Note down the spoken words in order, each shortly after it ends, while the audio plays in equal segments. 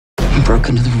broke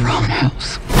into the wrong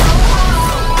house.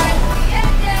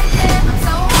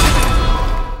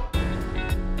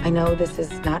 I know this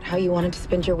is not how you wanted to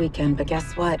spend your weekend, but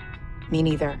guess what? Me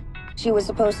neither. She was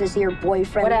supposed to see your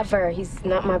boyfriend. Whatever, he's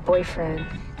not my boyfriend.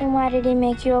 Then why did he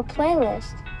make you a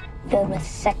playlist filled with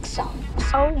sex songs?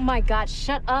 Oh my God,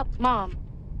 shut up, Mom.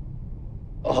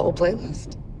 A whole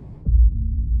playlist.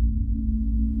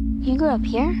 You grew up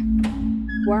here?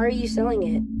 Why are you selling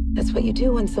it? That's what you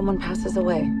do when someone passes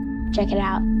away. Check it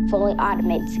out. Fully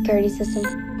automated security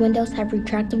system. Windows have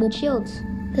retractable shields.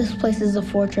 This place is a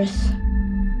fortress.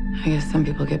 I guess some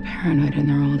people get paranoid in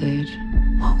their old age.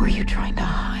 What were you trying to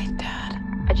hide, Dad?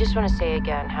 I just want to say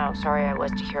again how sorry I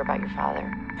was to hear about your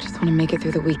father. I just want to make it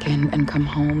through the weekend and come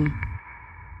home.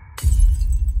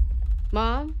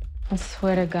 Mom? I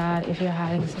swear to God, if you're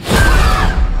hiding something.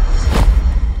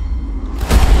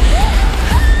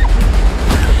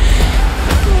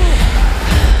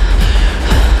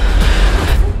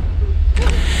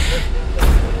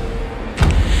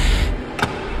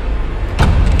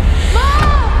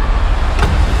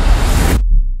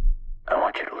 I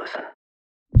want you to listen.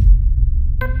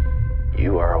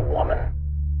 You are a woman,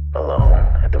 alone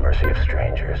at the mercy of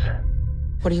strangers.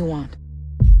 What do you want?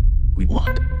 We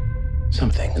want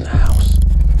something in the house.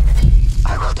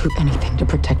 I will do anything to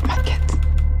protect my kids.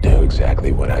 Do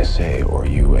exactly what I say, or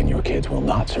you and your kids will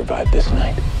not survive this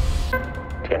night. Do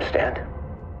you understand?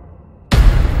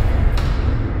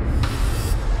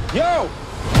 Yo!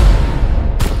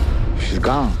 She's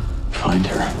gone. Find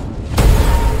her.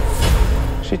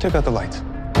 She took out the lights.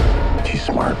 She's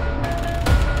smart.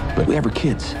 But we have her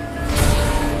kids.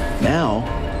 Now,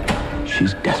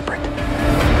 she's desperate.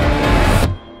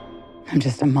 I'm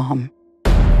just a mom.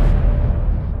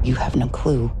 You have no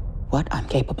clue what I'm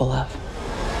capable of.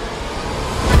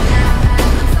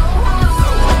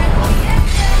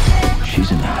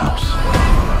 She's in the house.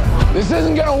 This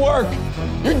isn't gonna work.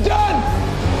 You're done!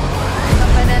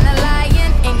 Tougher than a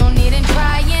lion, ain't no need in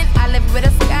trying. I live with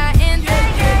a sky in. I'm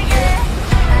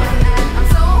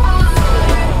so hard.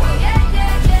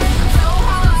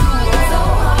 So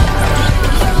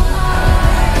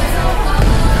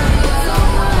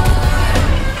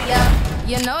hard. Yeah,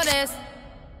 you know this.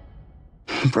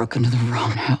 You broke into the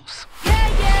wrong house.